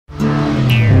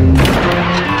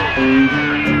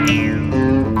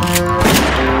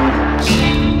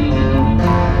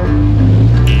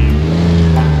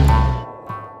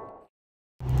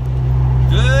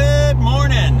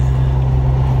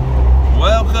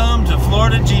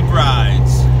Florida Jeep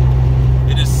Rides.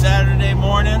 It is Saturday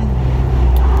morning,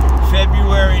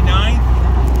 February 9th,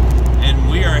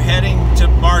 and we are heading to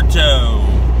Bartow.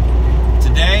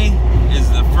 Today is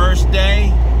the first day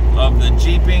of the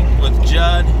Jeeping with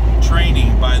Judd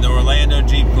training by the Orlando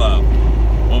Jeep Club.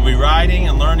 We'll be riding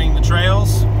and learning the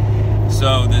trails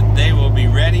so that they will be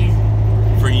ready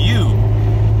for you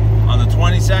on the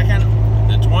 22nd,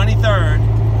 the 23rd,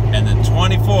 and the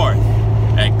 24th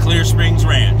at Clear Springs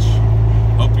Ranch.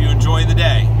 Hope you enjoy the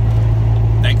day.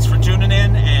 Thanks for tuning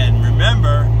in, and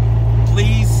remember,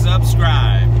 please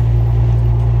subscribe.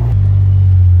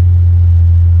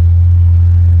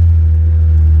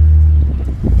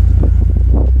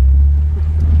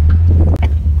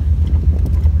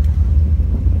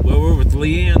 Well, we're with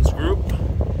Leanne's group,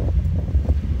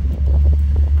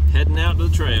 heading out to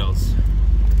the trails.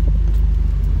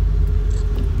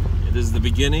 It is the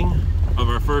beginning of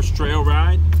our first trail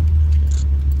ride.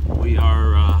 We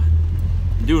are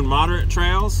doing moderate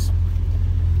trails.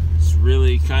 It's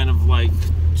really kind of like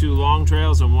 2 long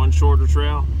trails and 1 shorter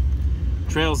trail.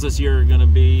 Trails this year are going to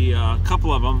be, a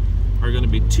couple of them are going to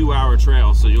be 2-hour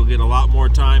trails, so you'll get a lot more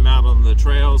time out on the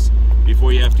trails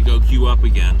before you have to go queue up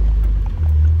again.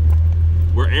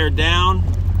 We're aired down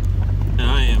and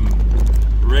I am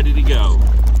ready to go.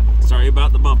 Sorry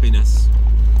about the bumpiness.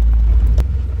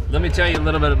 Let me tell you a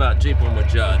little bit about Jeepin with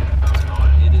Judd.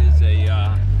 It is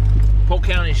a Polk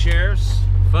County Sheriff's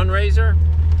fundraiser.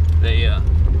 They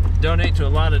donate to a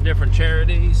lot of different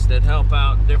charities that help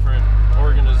out different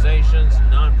organizations,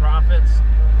 nonprofits.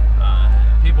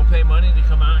 People pay money to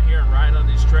come out here and ride on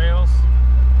these trails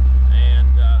and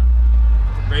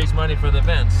raise money for the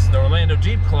events. The Orlando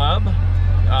Jeep Club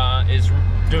is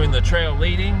doing the trail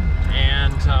leading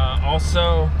and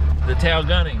also the tail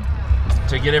gunning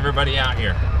to get everybody out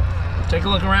here. Take a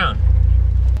look around.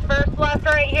 First left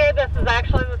right here, this is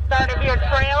actually the start of your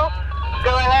trail.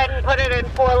 Go ahead and put it in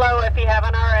 4 low if you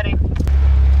haven't already.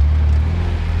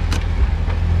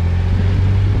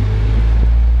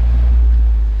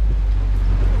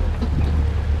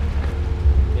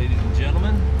 Ladies and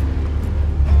gentlemen,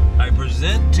 I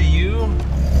present to you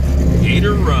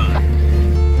Gator Run.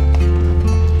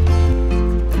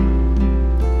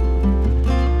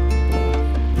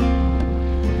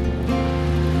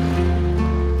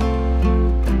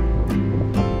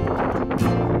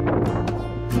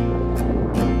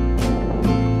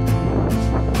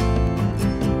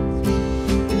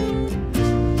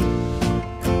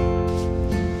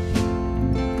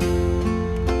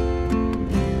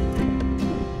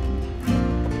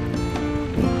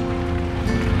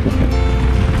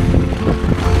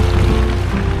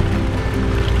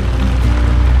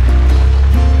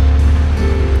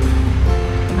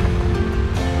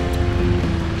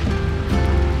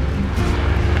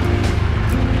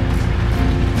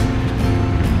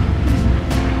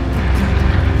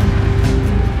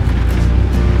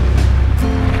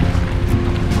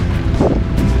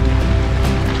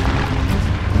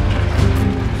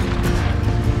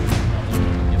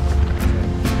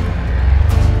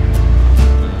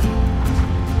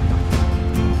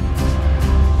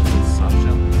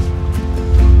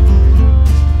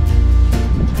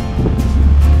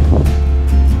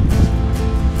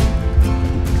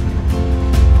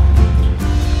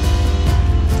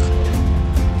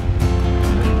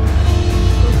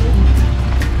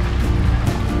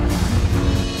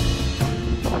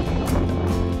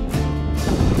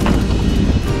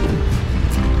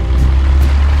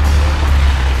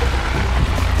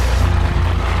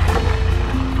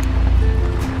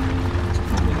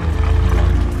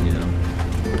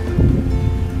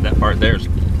 There's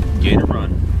Gator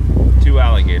Run, 2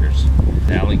 alligators.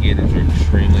 The alligators are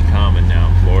extremely common now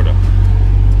in Florida.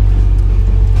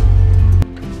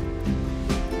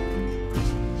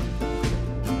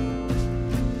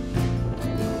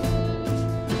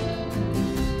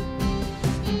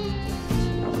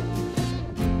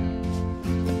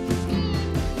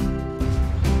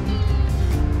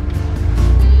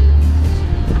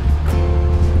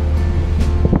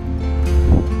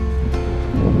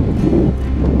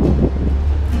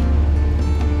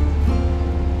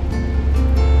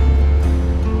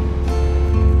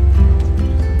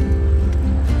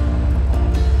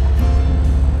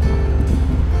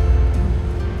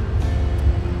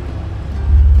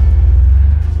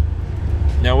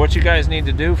 What you guys need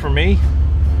to do for me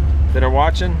that are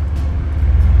watching,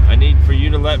 I need for you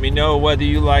to let me know whether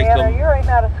you like Are you writing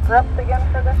out a script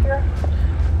again for this year?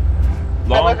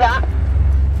 What was that?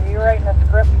 Are you writing a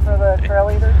script for the trail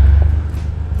leaders?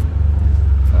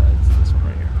 It's this one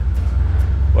right here.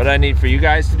 What I need for you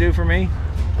guys to do for me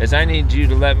is I need you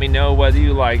to let me know whether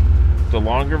you like the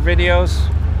longer videos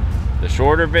the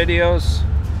shorter videos.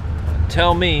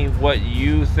 Tell me what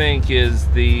you think is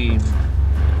the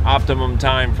optimum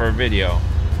time for a video.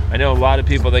 I know a lot of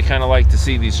people, they kind of like to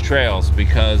see these trails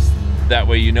because that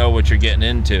way you know what you're getting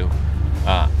into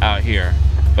out here.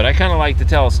 But I kind of like to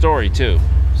tell a story too.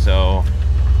 So,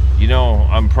 you know,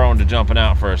 I'm prone to jumping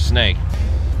out for a snake.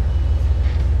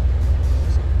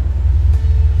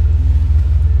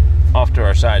 Off to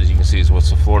our side, as you can see, is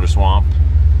what's the Florida swamp.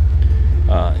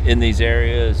 In these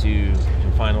areas, you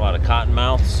can find a lot of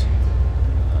cottonmouths,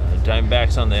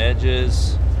 diamondbacks on the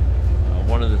edges.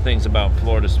 One of the things about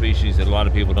Florida species that a lot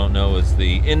of people don't know is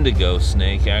the indigo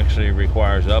snake actually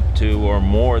requires up to or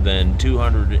more than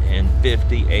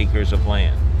 250 acres of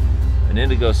land. An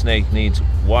indigo snake needs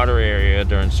water area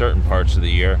during certain parts of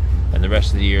the year, and the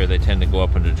rest of the year they tend to go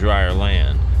up into drier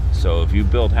land. So if you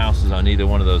build houses on either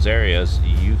one of those areas,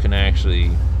 you can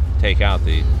actually take out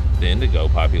the indigo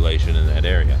population in that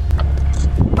area.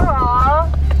 Aww.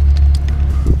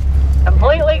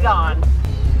 Completely gone.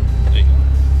 There you go.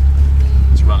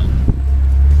 It's running.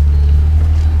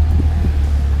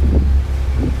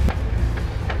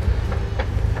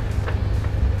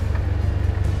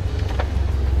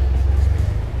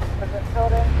 Was it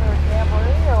filled in for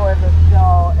Jamboree, or was it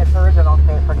still its original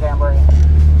state for Jamboree?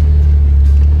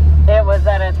 It was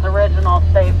at its original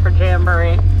state for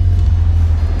Jamboree.